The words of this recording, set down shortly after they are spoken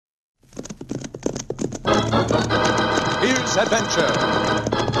Here's adventure.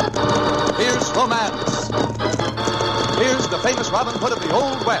 Here's romance. Here's the famous Robin Hood of the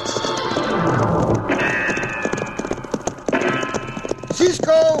Old West.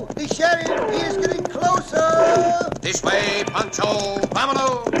 Cisco, the sheriff, he is getting closer. This way, Pancho,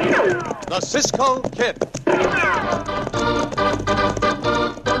 vámonos. The Cisco Kid.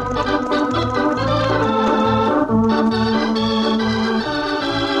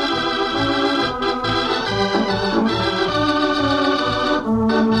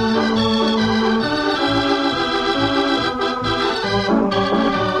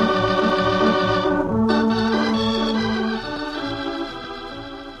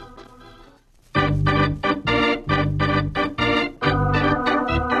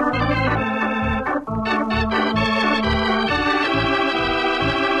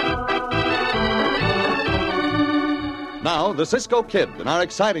 Now, the Cisco Kid in our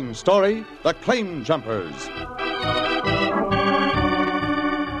exciting story, The Claim Jumpers.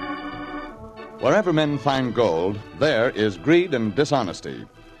 Wherever men find gold, there is greed and dishonesty.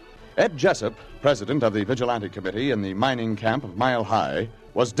 Ed Jessup, president of the Vigilante Committee in the mining camp of Mile High,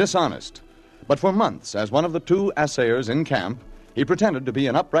 was dishonest. But for months, as one of the two assayers in camp, he pretended to be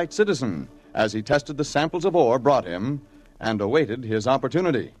an upright citizen as he tested the samples of ore brought him and awaited his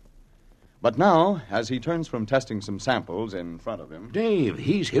opportunity. But now, as he turns from testing some samples in front of him... Dave,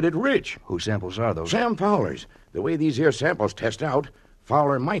 he's hit it rich. Whose samples are those? Sam Fowler's. The way these here samples test out,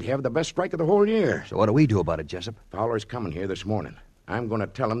 Fowler might have the best strike of the whole year. So what do we do about it, Jessup? Fowler's coming here this morning. I'm going to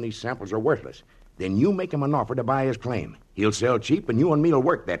tell him these samples are worthless. Then you make him an offer to buy his claim. He'll sell cheap, and you and me'll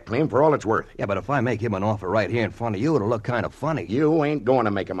work that claim for all it's worth. Yeah, but if I make him an offer right here in front of you, it'll look kind of funny. You ain't going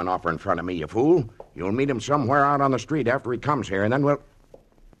to make him an offer in front of me, you fool. You'll meet him somewhere out on the street after he comes here, and then we'll...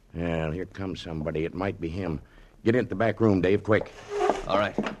 Well, here comes somebody. It might be him. Get into the back room, Dave, quick. All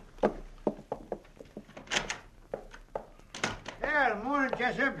right. Well, morning,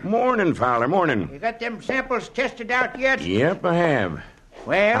 Jessup. Morning, Fowler, morning. You got them samples tested out yet? Yep, I have.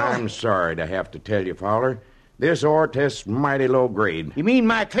 Well? I'm sorry to have to tell you, Fowler. This ore test's mighty low grade. You mean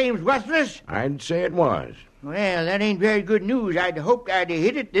my claim's worthless? I'd say it was. Well, that ain't very good news. I'd hoped I'd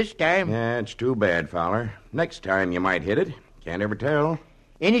hit it this time. That's too bad, Fowler. Next time you might hit it. Can't ever tell.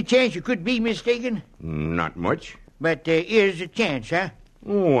 Any chance you could be mistaken? Not much. But there is a chance, huh?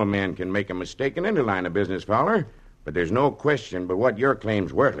 Oh, a man can make a mistake in any line of business, Fowler. But there's no question but what your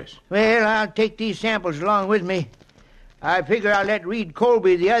claim's worthless. Well, I'll take these samples along with me. I figure I'll let Reed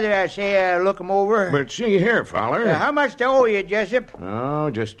Colby, the other assayer, look 'em over. But see here, Fowler. How much do I owe you, Jessup?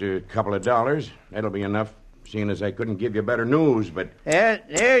 Oh, just a couple of dollars. That'll be enough, seeing as I couldn't give you better news, but... Well,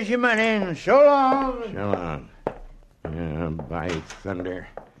 there's your money, and so long. So long. By thunder.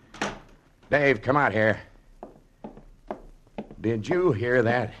 Dave, come out here. Did you hear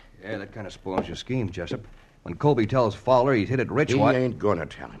that? Yeah, that kind of spoils your scheme, Jessup. When Colby tells Fowler he's hit it rich, He ain't going to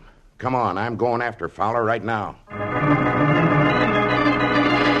tell him. Come on, I'm going after Fowler right now.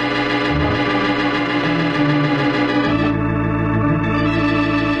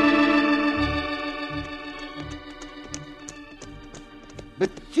 But,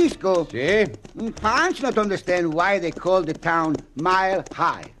 Cisco, See? I not understand why they call the town Mile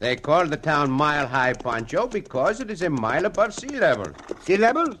High. They call the town Mile High, Pancho, because it is a mile above sea level. Sea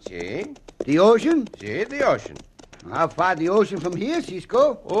level? See? The ocean? See, the ocean. How far the ocean from here,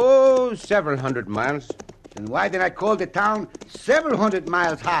 Cisco? Oh, several hundred miles. Then why did I call the town several hundred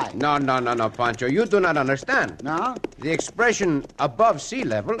miles high? No, Pancho. You do not understand. No? The expression above sea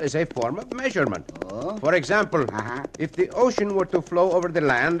level is a form of measurement. Oh? For example, if the ocean were to flow over the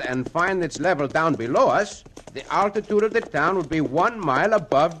land and find its level down below us, the altitude of the town would be 1 mile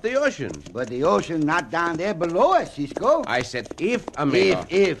above the ocean. But the ocean not down there below us, Cisco. I said if, amigo.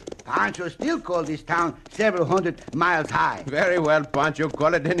 If. Pancho still call this town several hundred miles high. Very well, Pancho.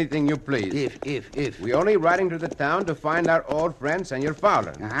 Call it anything you please. If. We only riding to the town to find our old friend, Senor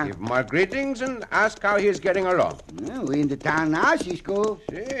Fowler. Give him our greetings and ask how he is getting along. Well, we in the town now, Cisco.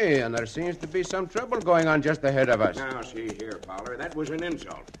 See, and there seems to be some trouble going on just ahead of us. Now, see here, Fowler, that was an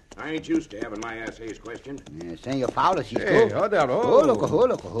insult. I ain't used to having my assays questioned. Senor Fowler, Cisco. Hey, hold on. Look.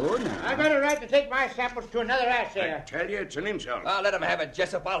 Now. I got a right to take my samples to another I assayer. tell you, it's an insult. Let him have it,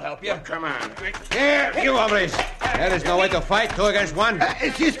 Jessup. I'll help you. Well, come on. Here, you hombres. There is no way to fight 2 against 1.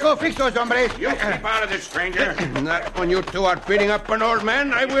 Cisco, fix those hombres. You keep out of this, stranger. Not when you two are beating up an old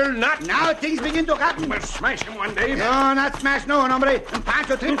man. I will not. Now things begin to happen. We'll smash him one day. No, not smash no one, hombre. And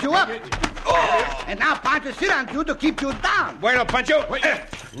Pancho trims you up. Oh. And now Pancho sit on you to keep you down. Bueno, Pancho.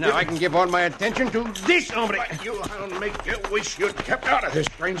 Now I can give all my attention to this hombre. I'll make you wish you'd kept out of this,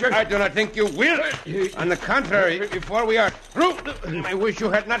 stranger. I do not think you will. On the contrary, before we are through, I wish you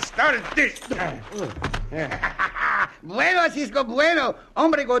had not started this. Bueno, Cisco, bueno.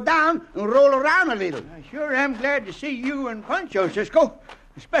 Hombre, go down and roll around a little. I sure am glad to see you and Pancho, Cisco.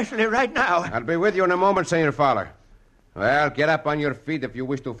 Especially right now. I'll be with you in a moment, Senor Fowler. Well, get up on your feet if you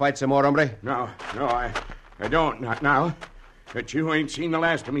wish to fight some more, hombre. No, I don't. Not now. But you ain't seen the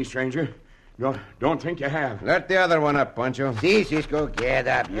last of me, stranger. Don't think you have. Let the other one up, Pancho. See, Cisco, get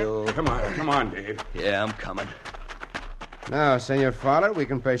up, you. Come on, Dave. Yeah, I'm coming. Now, Senor Fowler, we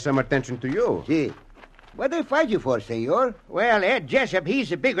can pay some attention to you. See. What they fight you for, senor? Well, Ed Jessup, he's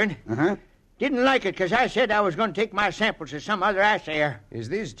the big one. Uh-huh. Didn't like it because I said I was going to take my samples to some other assayer. Is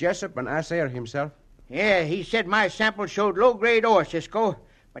this Jessup an assayer himself? Yeah, he said my samples showed low-grade ore, Cisco.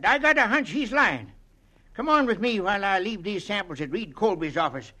 But I got a hunch he's lying. Come on with me while I leave these samples at Reed Colby's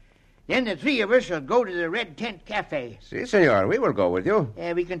office. Then the three of us will go to the Red Tent Cafe. Si, senor. We will go with you.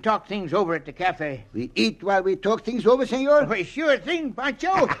 Yeah, we can talk things over at the cafe. We eat while we talk things over, senor? Well, sure thing,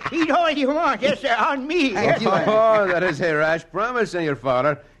 Pancho. Eat all you want. Yes, sir, on me. Thank you. Oh, that is a rash promise, Senor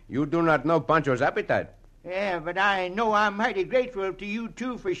Fowler. You do not know Pancho's appetite. Yeah, but I know I'm mighty grateful to you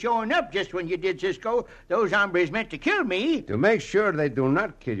two for showing up just when you did, Cisco. Those hombres meant to kill me. To make sure they do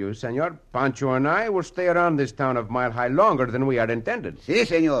not kill you, senor, Pancho and I will stay around this town of Mile High longer than we had intended. Si,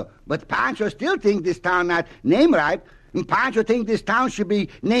 senor. But Pancho still think this town not named right. And Pancho think this town should be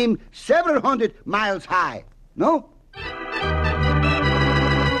named several hundred miles high. No?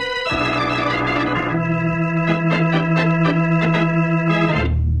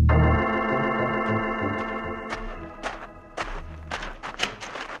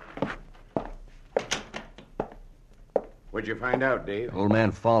 What'd you find out, Dave? Old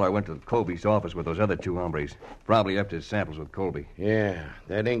man Fowler went to Colby's office with those other two hombres. Probably left his samples with Colby. Yeah,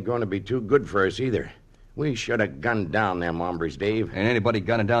 that ain't going to be too good for us either. We should have gunned down them hombres, Dave. Ain't anybody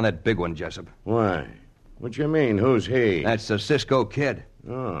gunning down that big one, Jessup. Why? What you mean, who's he? That's the Cisco Kid.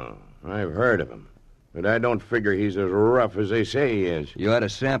 Oh, I've heard of him. But I don't figure he's as rough as they say he is. You had a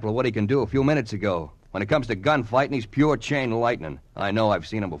sample of what he can do a few minutes ago. When it comes to gunfighting, he's pure chain lightning. I know I've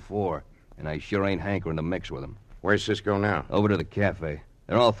seen him before, and I sure ain't hankering to mix with him. Where's Cisco now? Over to the cafe.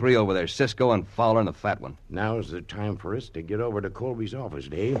 They're all three over there, Cisco and Fowler and the fat one. Now's the time for us to get over to Colby's office,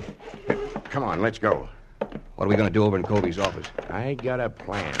 Dave. Come on, let's go. What are we going to do over in Colby's office? I got a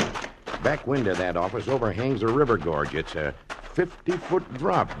plan. Back window of that office overhangs a river gorge. It's a 50-foot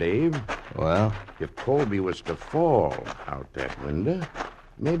drop, Dave. Well? If Colby was to fall out that window,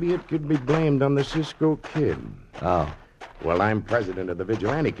 maybe it could be blamed on the Cisco Kid. Oh. Well, I'm president of the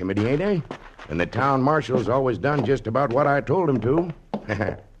Vigilante Committee, ain't I? And the town marshal's always done just about what I told him to.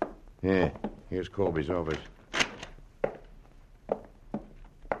 Yeah, here's Colby's office.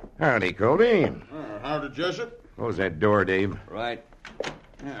 Howdy, Colby. Howdy, Jessup. Close that door, Dave. Right.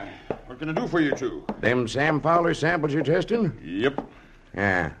 Yeah. What can I do for you two? Them Sam Fowler samples you're testing? Yep.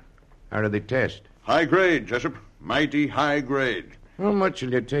 Yeah. How do they test? High grade, Jessup. Mighty high grade. How much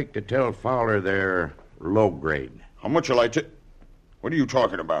will you take to tell Fowler they're low grade? How much will I take? What are you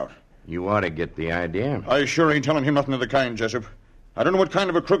talking about? You ought to get the idea. I sure ain't telling him nothing of the kind, Jessup. I don't know what kind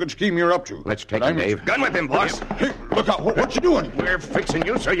of a crooked scheme you're up to. Let's take but him, Dave. Gun with him, boss. Hey, look out. What you doing? We're fixing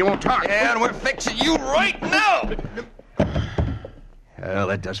you so you won't talk. Yeah, and we're fixing you right now. Well,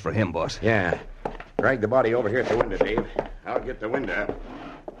 that does for him, boss. Yeah. Drag the body over here at the window, Dave. I'll get the window up.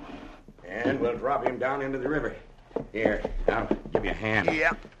 And we'll drop him down into the river. Here, I'll give you a hand.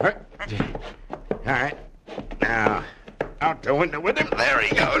 Yeah. All right. Now, out the window with him. There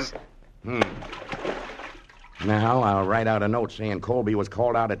he goes. Now, I'll write out a note saying Colby was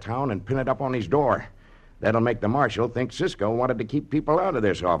called out of town and pin it up on his door. That'll make the marshal think Cisco wanted to keep people out of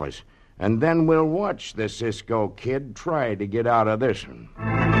this office. And then we'll watch the Cisco Kid try to get out of this one.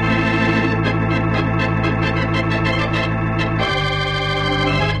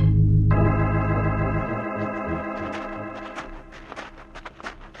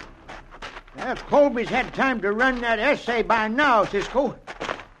 Well, Colby's had time to run that essay by now, Cisco.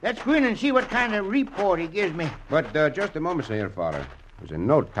 Let's go in and see what kind of report he gives me. But just a moment, Senor Fowler. There's a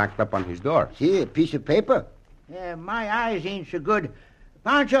note tacked up on his door. See, a piece of paper. Yeah, my eyes ain't so good.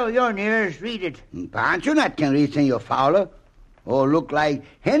 Pancho, you're nearest. Read it. Pancho not can read, Senor Fowler. Oh, look like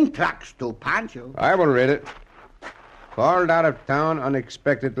hen tracks to Pancho. I will read it. Called out of town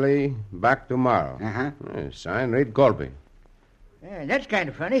unexpectedly, back tomorrow. Signed, Reed Colby. Yeah, that's kind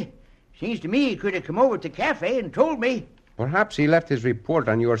of funny. Seems to me he could have come over to the cafe and told me. Perhaps he left his report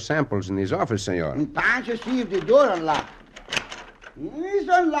on your samples in his office, senor. And Pancho see if the door unlocked. It's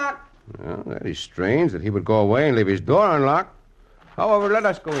unlocked. Well, that is strange that he would go away and leave his door unlocked. However, let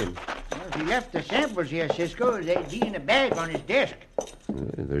us go in. Well, he left the samples here, Cisco. They'd be in a bag on his desk.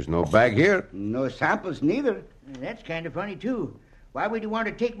 There's no bag here. No samples neither. That's kind of funny, too. Why would you want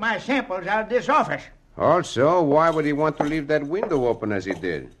to take my samples out of this office? Also, why would he want to leave that window open as he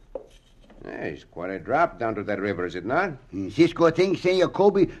did? It's quite a drop down to that river, is it not? Cisco thinks Senor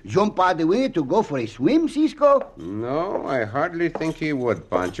Colby jump out the window to go for a swim, Cisco? No, I hardly think he would,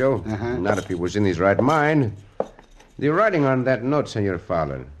 Pancho. Not if he was in his right mind. The writing on that note, Senor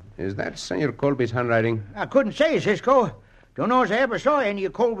Fowler, is that Senor Colby's handwriting? I couldn't say, Cisco. Don't know as I ever saw any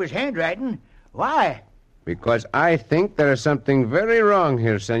of Colby's handwriting. Why? Because I think there is something very wrong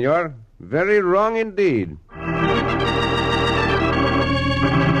here, Senor. Very wrong indeed.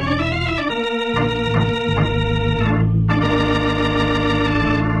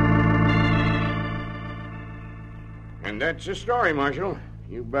 And that's the story, Marshal.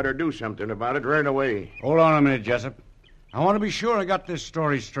 You better do something about it right away. Hold on a minute, Jessup. I want to be sure I got this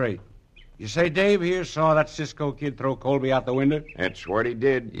story straight. You say Dave here saw that Cisco kid throw Colby out the window? That's what he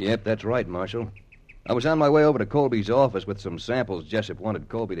did. Yep, that's right, Marshal. I was on my way over to Colby's office with some samples Jessup wanted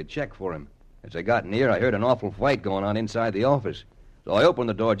Colby to check for him. As I got near, I heard an awful fight going on inside the office. So I opened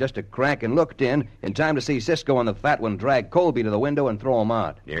the door just a crack and looked in time to see Cisco and the fat one drag Colby to the window and throw him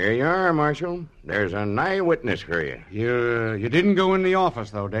out. There you are, Marshal. There's an eyewitness for you. You didn't go in the office,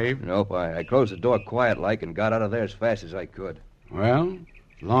 though, Dave. Nope, I closed the door quiet-like and got out of there as fast as I could. Well,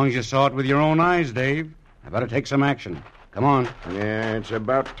 as long as you saw it with your own eyes, Dave, I better take some action. Come on. Yeah, it's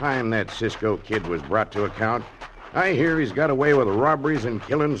about time that Cisco kid was brought to account. I hear he's got away with robberies and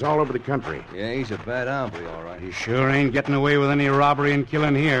killings all over the country. Yeah, he's a bad hombre, all right. He sure ain't getting away with any robbery and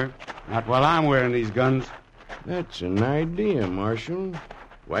killing here. Not while I'm wearing these guns. That's an idea, Marshal.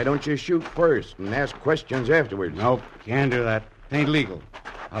 Why don't you shoot first and ask questions afterwards? Nope, can't do that. It ain't legal.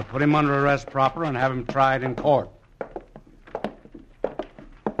 I'll put him under arrest proper and have him tried in court.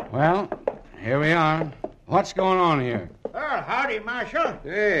 Well, here we are. What's going on here? Well, howdy, Marshal.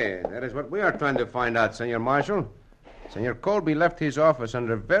 Hey, that is what we are trying to find out, Senor Marshal. Senor Colby left his office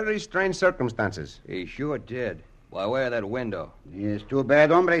under very strange circumstances. He sure did. By way of that window. Yes, too bad,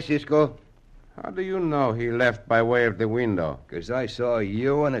 hombre, Cisco. How do you know he left by way of the window? 'Cause I saw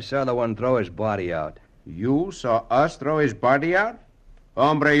you and this other one throw his body out. You saw us throw his body out?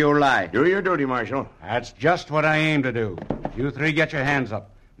 Hombre, you lie. Do your duty, Marshal. That's just what I aim to do. You three get your hands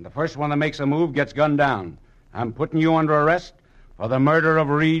up. And the first one that makes a move gets gunned down. I'm putting you under arrest for the murder of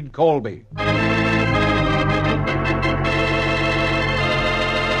Reed Colby.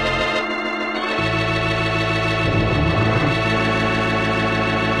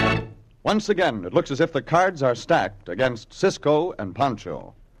 Once again, it looks as if the cards are stacked against Cisco and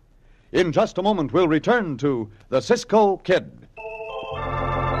Pancho. In just a moment, we'll return to the Cisco Kid.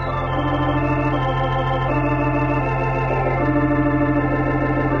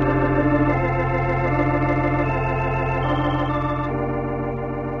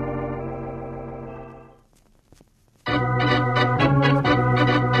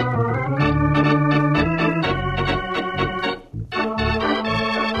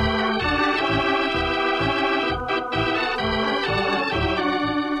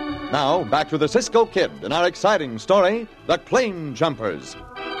 Now, back to the Cisco Kid and our exciting story, The Claim Jumpers.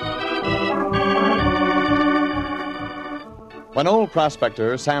 When old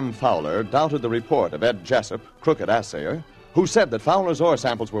prospector Sam Fowler doubted the report of Ed Jessup, crooked assayer, who said that Fowler's ore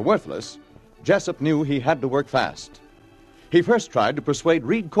samples were worthless, Jessup knew he had to work fast. He first tried to persuade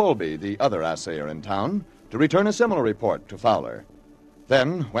Reed Colby, the other assayer in town, to return a similar report to Fowler.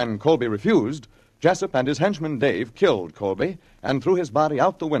 Then, when Colby refused, Jessup and his henchman Dave killed Colby and threw his body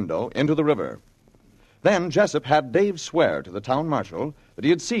out the window into the river. Then Jessup had Dave swear to the town marshal that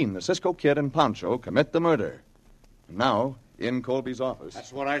he had seen the Cisco Kid and Pancho commit the murder. And now, in Colby's office...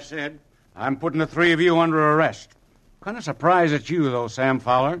 That's what I said. I'm putting the three of you under arrest. Kind of surprised at you, though, Sam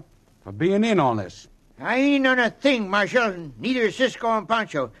Fowler, for being in on this. I ain't on a thing, Marshal. Neither Cisco and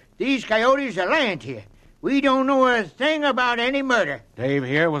Pancho. These coyotes are lying to you. We don't know a thing about any murder. Dave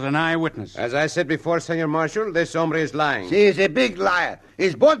here was an eyewitness. As I said before, Senor Marshal, this hombre is lying. See, he's a big liar.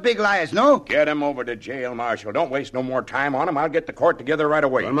 He's both big liars, no? Get him over to jail, Marshal. Don't waste no more time on him. I'll get the court together right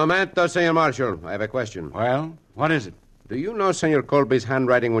away. Un momento, Senor Marshal. I have a question. Well, what is it? Do you know Senor Colby's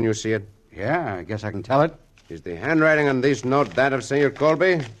handwriting when you see it? Yeah, I guess I can tell it. Is the handwriting on this note that of Senor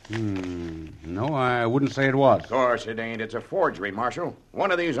Colby? No, I wouldn't say it was. Of course it ain't. It's a forgery, Marshal. One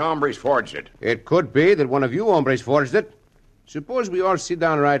of these hombres forged it. It could be that one of you hombres forged it. Suppose we all sit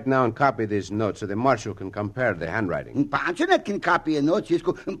down right now and copy this note so the marshal can compare the handwriting. Pancho not can copy a note,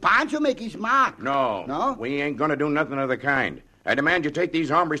 Cisco. Pancho make his mark. No. No? We ain't gonna do nothing of the kind. I demand you take these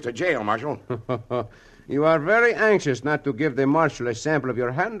hombres to jail, Marshal. You are very anxious not to give the marshal a sample of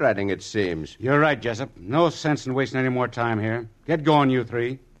your handwriting, it seems. You're right, Jessup. No sense in wasting any more time here. Get going, you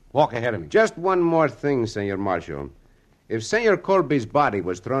three. Walk ahead of me. Just one more thing, Senor Marshal. If Senor Colby's body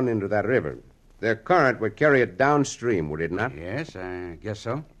was thrown into that river, The current would carry it downstream, would it not? Yes, I guess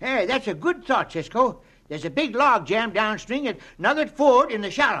so. Hey, that's a good thought, Cisco. There's a big log jam downstream at Nugget Ford in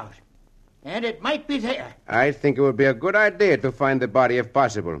the shallows. And it might be there. I think it would be a good idea to find the body if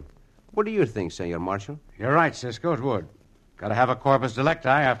possible. What do you think, Senor Marshal? You're right, Cisco, it would. Gotta have a corpus delicti,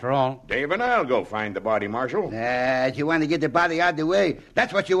 after all. Dave and I'll go find the body, Marshal. You want to get the body out of the way.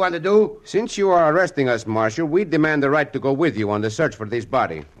 That's what you want to do. Since you are arresting us, Marshal, we demand the right to go with you on the search for this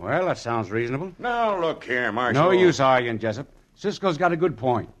body. Well, that sounds reasonable. Now, look here, Marshal. No use arguing, Jessup. Cisco's got a good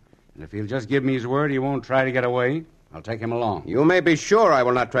point. And if he'll just give me his word he won't try to get away, I'll take him along. You may be sure I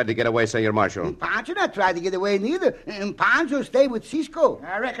will not try to get away, Senor Marshal. Pancho not try to get away neither. Pancho stay with Cisco.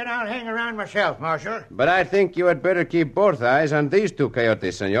 I reckon I'll hang around myself, Marshal. But I think you had better keep both eyes on these two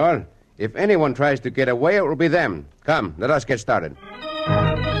coyotes, Senor. If anyone tries to get away, it will be them. Come, let us get started.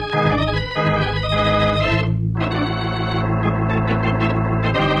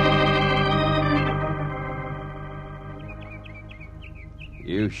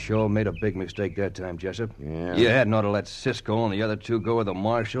 You sure made a big mistake that time, Jessup. Yeah. You hadn't ought to let Cisco and the other two go with the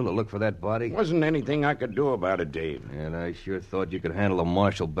marshal to look for that body. Wasn't anything I could do about it, Dave. And I sure thought you could handle the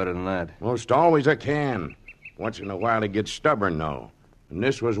marshal better than that. Most always I can. Once in a while he gets stubborn, though. And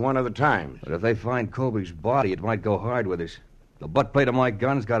this was one of the times. But if they find Colby's body, it might go hard with us. The butt plate of my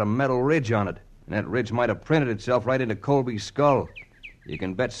gun's got a metal ridge on it, and that ridge might have printed itself right into Colby's skull. You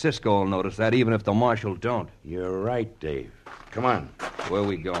can bet Cisco will notice that, even if the marshal don't. You're right, Dave. Come on. Where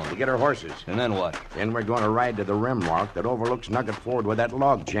we going? We get our horses. And then what? Then we're going to ride to the rim walk that overlooks Nugget Ford where that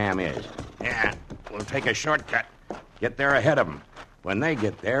log jam is. Yeah, we'll take a shortcut. Get there ahead of them. When they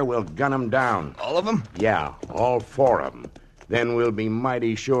get there, we'll gun them down. All of them? Yeah, all four of them. Then we'll be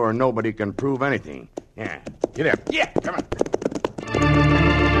mighty sure nobody can prove anything. Yeah, get up. Yeah, come on.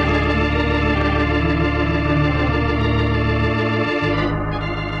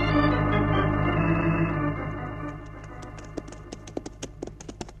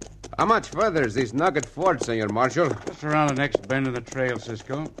 How much further is this Nugget Ford, Senor Marshal? Just around the next bend in the trail,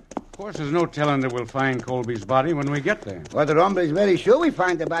 Cisco. Of course, there's no telling that we'll find Colby's body when we get there. Well, the hombre is very sure we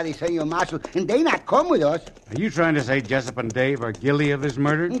find the body, Senor Marshal, and they not come with us. Are you trying to say Jessup and Dave are guilty of this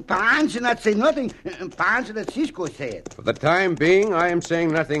murder? Pancho not say nothing. Pancho that Cisco said. For the time being, I am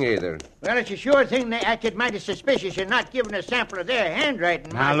saying nothing either. Well, it's a sure thing they acted mighty suspicious in not giving a sample of their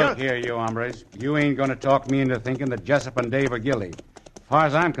handwriting, Now, Marshal. look here, you hombres. You ain't going to talk me into thinking that Jessup and Dave are guilty. As far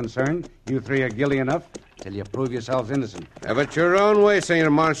as I'm concerned, you three are guilty enough till you prove yourselves innocent. Have it your own way, Senor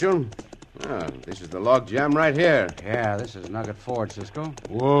Marshal. Ah, this is the log jam right here. Yeah, this is Nugget Ford, Cisco.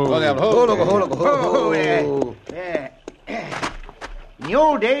 Whoa. Hold up, Oh, yeah. In the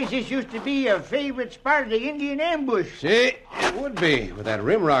old days, this used to be a favorite spot of the Indian ambush. See, it would be, with that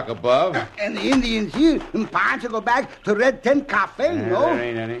rim rock above. And the Indians here, Pancho go back to Red Tent Cafe, Yeah, no? there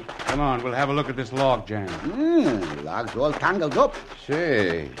ain't any. Come on, we'll have a look at this log jam. Logs all tangled up.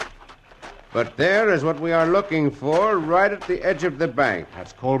 See. But there is what we are looking for, right at the edge of the bank.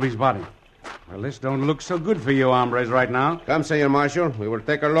 That's Colby's body. Well, this don't look so good for you hombres right now. Come, Senor Marshal. We will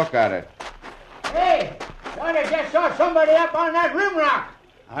take a look at it. Hey, thought I just saw somebody up on that rim rock.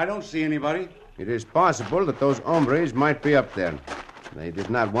 I don't see anybody. It is possible that those hombres might be up there. They did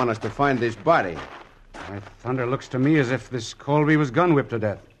not want us to find this body. My thunder looks to me as if this Colby was gun whipped to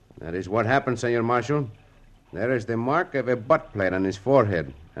death. That is what happened, Senor Marshal. There is the mark of a butt plate on his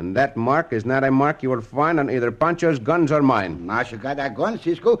forehead. And that mark is not a mark you will find on either Pancho's guns or mine. Marshal got that gun,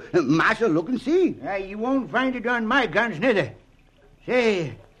 Cisco. Marshal, look and see. You won't find it on my guns, neither.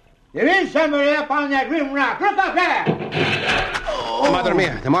 Say, there is somebody up on that rim rock. Look up there. Madre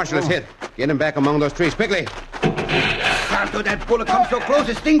mia, the marshal is hit. Get him back among those trees, quickly. Santo, that bullet comes so close,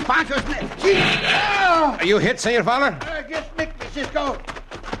 it stings Pancho's neck. See? Are you hit, Senor Fowler? Just nick me, Cisco.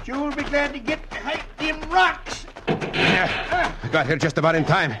 You'll be glad to get behind them rocks. Yeah, I got here just about in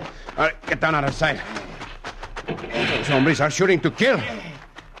time. All right, get down out of sight. Those hombres are shooting to kill. I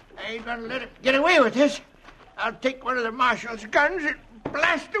ain't gonna let him get away with this. I'll take one of the marshal's guns and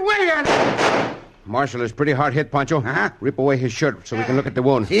blast away at him. Marshal is pretty hard hit, Pancho. Rip away his shirt so we can look at the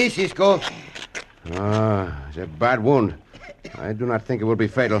wound. See, Cisco. Ah, it's a bad wound. I do not think it will be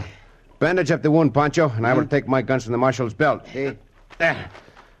fatal. Bandage up the wound, Pancho, and I will take my guns from the marshal's belt. See? There.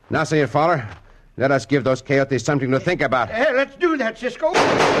 Now, Senor Fowler, let us give those coyotes something to think about. Let's do that, Cisco.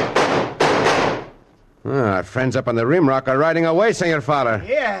 Our friends up on the rim rock are riding away, Senor Fowler.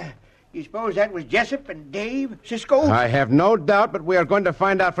 Yeah. You suppose that was Jessup and Dave, Cisco? I have no doubt, but we are going to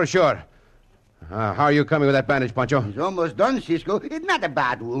find out for sure. How are you coming with that bandage, Pancho? It's almost done, Cisco. It's not a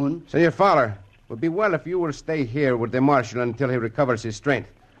bad wound. Senor Fowler, it would be well if you will stay here with the marshal until he recovers his strength.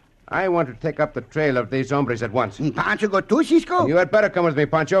 I want to take up the trail of these hombres at once. Pancho go too, Cisco? You had better come with me,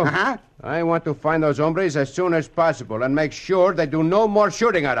 Pancho. Uh-huh. I want to find those hombres as soon as possible and make sure they do no more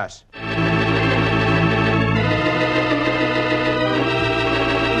shooting at us.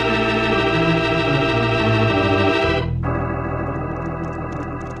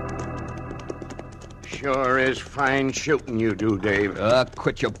 Sure is fine shooting you do, Dave.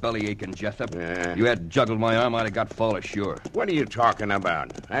 Quit your belly aching, Jessup. Yeah. You had juggled my arm, I'd have got Fowler sure. What are you talking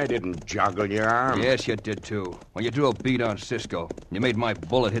about? I didn't joggle your arm. Yes, you did, too. When you drew a bead on Cisco, you made my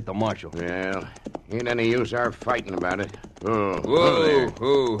bullet hit the marshal. Well, ain't any use our fighting about it. Oh, Whoa,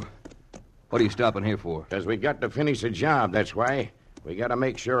 whoa. What are you stopping here for? Because we got to finish the job, that's why. We got to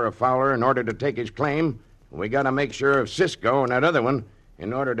make sure of Fowler in order to take his claim. We got to make sure of Cisco and that other one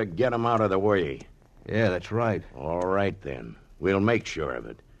in order to get him out of the way. Yeah, that's right. All right, then. We'll make sure of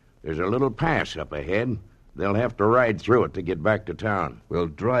it. There's a little pass up ahead. They'll have to ride through it to get back to town. We'll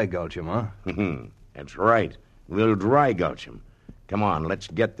dry gulch him, huh? That's right. We'll dry gulch him. Come on, let's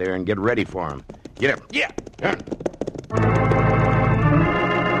get there and get ready for him. Get up. Yeah.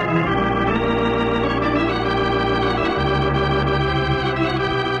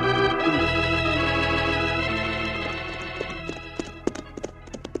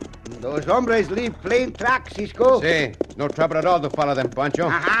 Those hombres leave plain tracks, Cisco. See, no trouble at all to follow them, Pancho.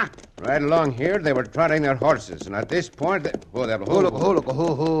 Uh-huh. Right along here, they were trotting their horses, and at this point... At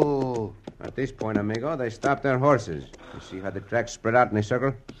this point, amigo, they stopped their horses. You see how the tracks spread out in a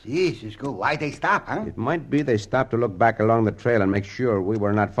circle? See, Cisco, why they stop, huh? It might be they stopped to look back along the trail and make sure we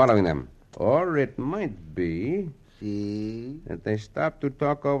were not following them. Or it might be... See? that they stopped to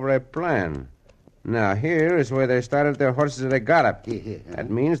talk over a plan. Now, here is where they started their horses at a gallop. That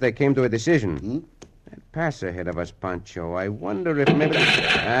means they came to a decision. That pass ahead of us, Pancho. I wonder if maybe...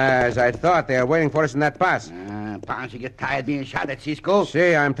 As I thought, they are waiting for us in that pass. Pancho get tired being shot at, Cisco.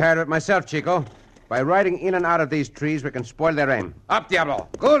 See, I'm tired of it myself, Chico. By riding in and out of these trees, we can spoil their aim. Up, Diablo.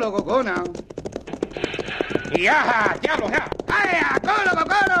 Go, loco, go now. Yeah, Diablo, yeah. Hiya, go, loco,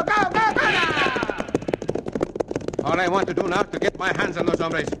 go now. All I want to do now is to get my hands on those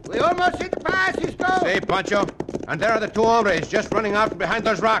hombres. We almost hit the pass, Cisco. See, Pancho? And there are the two hombres just running out from behind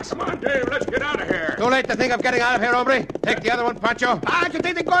those rocks. Come on, Dave, let's get out of here. Too late to think of getting out of here, hombre. Take the other one, Pancho. Pancho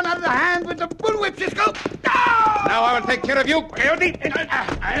think they're going out of the hand with the bullwhip, Cisco. Now I will take care of you, Coyote.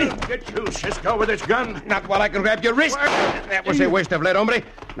 I'll get you, Cisco, with this gun. Not while I can grab your wrist. That was a waste of lead, hombre.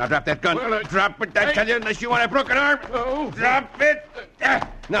 Now drop that gun. Well, drop it, I tell you, unless you want a broken arm. Oh. Drop it.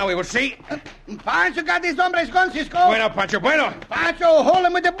 Now we will see. Pancho got these hombres gone, Cisco. Bueno, Pancho, bueno. Pancho, hold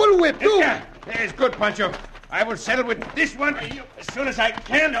him with the bullwhip, too. Yeah, it's good, Pancho. I will settle with this one as soon as I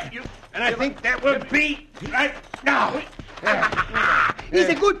can. And I think that will be right now. He's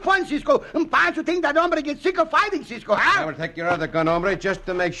a good punch, Cisco. Pancho think that hombre gets sick of fighting, Cisco, huh? I will take your other gun, hombre, just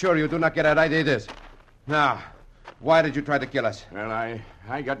to make sure you do not get an idea of this. Now, why did you try to kill us? Well,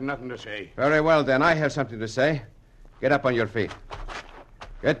 I got nothing to say. Very well, then. I have something to say. Get up on your feet.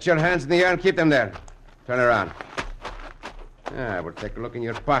 Get your hands in the air and keep them there. Turn around. We'll take a look in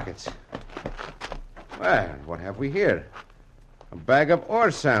your pockets. Well, what have we here? A bag of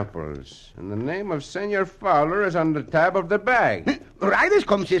ore samples. And the name of Senor Fowler is on the tab of the bag. Riders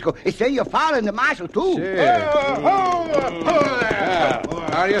come, Cisco. It's Senor Fowler and the marshal, too.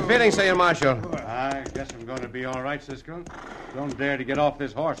 How are you feeling, Senor Marshal? I guess I'm going to be all right, Cisco. Don't dare to get off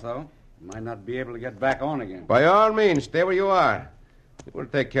this horse, though. Might not be able to get back on again. By all means, stay where you are. We'll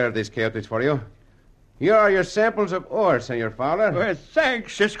take care of these coyotes for you. Here are your samples of ore, Senor Fowler. Well,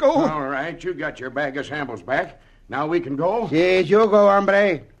 thanks, Cisco. All right, you got your bag of samples back. Now we can go? Yes, you go,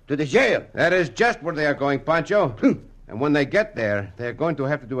 hombre. To the jail. That is just where they are going, Pancho. And when they get there, they're going to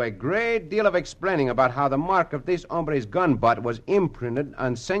have to do a great deal of explaining about how the mark of this hombre's gun butt was imprinted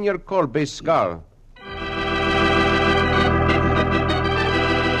on Senor Colby's skull.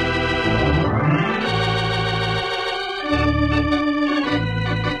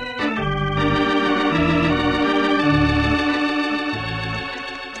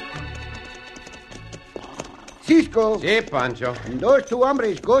 Cisco. Si, Pancho. And those two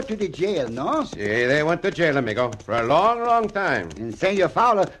hombres go to the jail, no? Si, they went to jail, amigo, for a long, long time. And Senor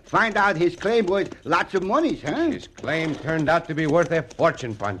Fowler find out his claim was lots of monies, huh? His claim turned out to be worth a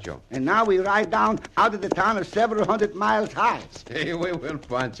fortune, Pancho. And now we ride down out of the town of several hundred miles high. Si, we will,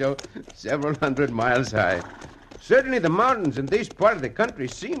 Pancho. Several hundred miles high. Certainly the mountains in this part of the country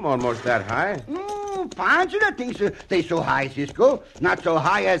seem almost that high. Pancho that thinks they so high, Cisco. Not so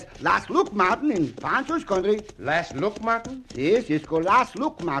high as Last Look Mountain in Pancho's country. Last look, Martin? Yes, Cisco, Last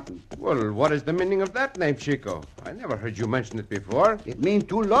Look Mountain. Well, what is the meaning of that name, Chico? I never heard you mention it before. It means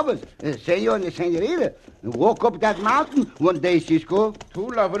two lovers, Senor and the Senorita. Walk up that mountain one day, Cisco. Two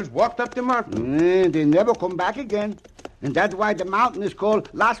lovers walked up the mountain. They never come back again. And that's why the mountain is called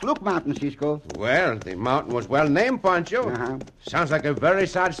Last Look Mountain, Cisco. Well, the mountain was well named, Pancho. Uh-huh. Sounds like a very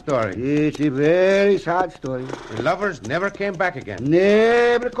sad story. It's a very sad story. The lovers never came back again.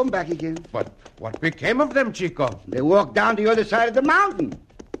 Never come back again. But what became of them, Chico? They walked down the other side of the mountain.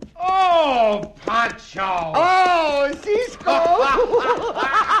 Oh, Pancho! Oh, Cisco!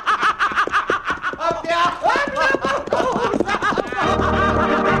 Up there!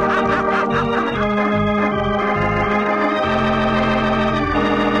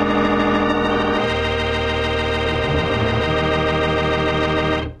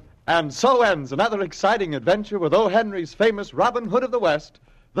 And so ends another exciting adventure with O. Henry's famous Robin Hood of the West,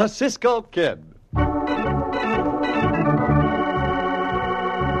 the Cisco Kid.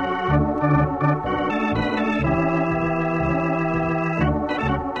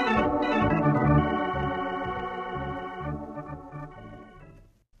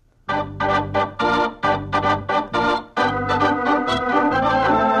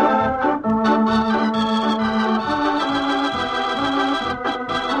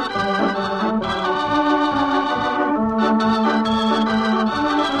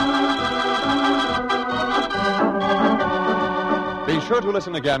 Be sure to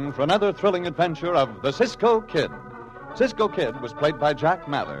listen again for another thrilling adventure of the Cisco Kid. Cisco Kid was played by Jack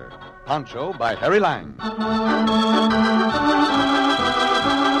Mather. Pancho by Harry Lang.